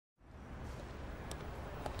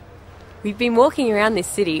We've been walking around this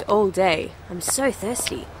city all day. I'm so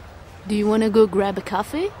thirsty. Do you want to go grab a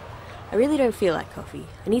coffee? I really don't feel like coffee.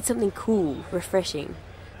 I need something cool, refreshing.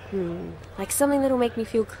 Like something that'll make me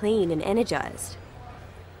feel clean and energized.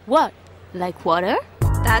 What? Like water?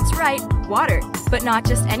 That's right, water. But not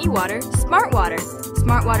just any water, smart water.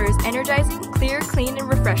 Smart water is energizing, clear, clean, and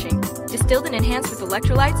refreshing. Distilled and enhanced with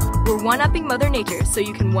electrolytes, we're one-upping Mother Nature so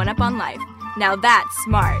you can one-up on life. Now that's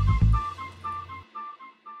smart.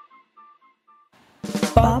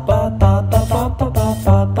 For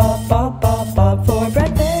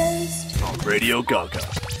breakfast. On Radio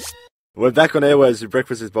GaGa. We're back on airwaves with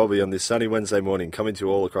Breakfast with Bobby on this sunny Wednesday morning, coming to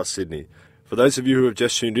you all across Sydney. For those of you who have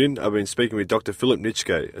just tuned in, I've been speaking with Dr. Philip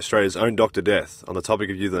Nitschke, Australia's own Dr. Death, on the topic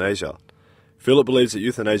of euthanasia. Philip believes that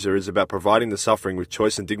euthanasia is about providing the suffering with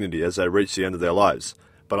choice and dignity as they reach the end of their lives,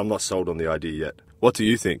 but I'm not sold on the idea yet. What do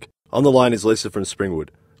you think? On the line is Lisa from Springwood.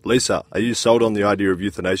 Lisa, are you sold on the idea of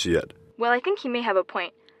euthanasia yet? Well, I think he may have a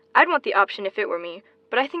point. I'd want the option if it were me,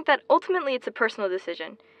 but I think that ultimately it's a personal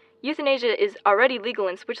decision. Euthanasia is already legal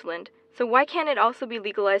in Switzerland, so why can't it also be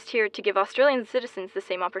legalized here to give Australian citizens the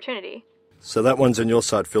same opportunity? So that one's on your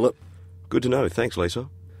side, Philip. Good to know. Thanks, Lisa.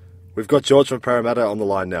 We've got George from Parramatta on the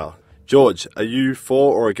line now. George, are you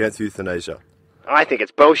for or against euthanasia? I think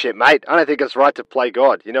it's bullshit, mate. I don't think it's right to play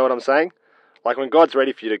God. You know what I'm saying? Like when God's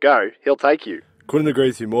ready for you to go, he'll take you. Couldn't agree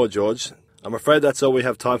with you more, George. I'm afraid that's all we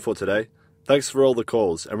have time for today. Thanks for all the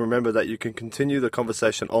calls, and remember that you can continue the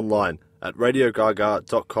conversation online at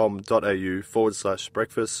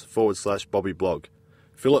radiogaga.com.au/breakfast/Bobby blog.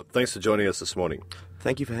 Philip, thanks for joining us this morning.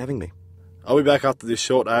 Thank you for having me. I'll be back after this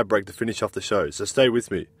short ad break to finish off the show, so stay with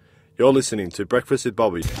me. You're listening to Breakfast with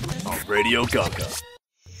Bobby on Radio GaGa.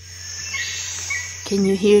 Can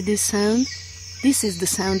you hear this sound? This is the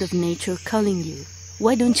sound of nature calling you.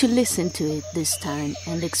 Why don't you listen to it this time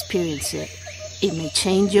and experience it? It may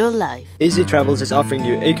change your life. Easy Travels is offering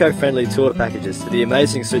you eco-friendly tour packages to the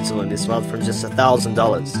amazing Switzerland this month from just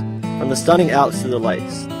 $1,000. From the stunning Alps to the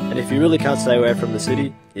lakes. And if you really can't stay away from the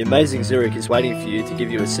city, the amazing Zurich is waiting for you to give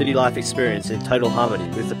you a city life experience in total harmony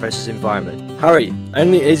with the precious environment. Hurry!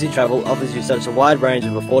 Only Easy Travel offers you such a wide range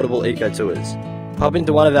of affordable eco-tours. Pop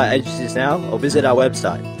into one of our agencies now or visit our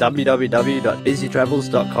website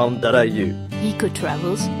www.easytravels.com.au.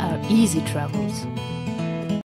 Eco-travels are easy travels.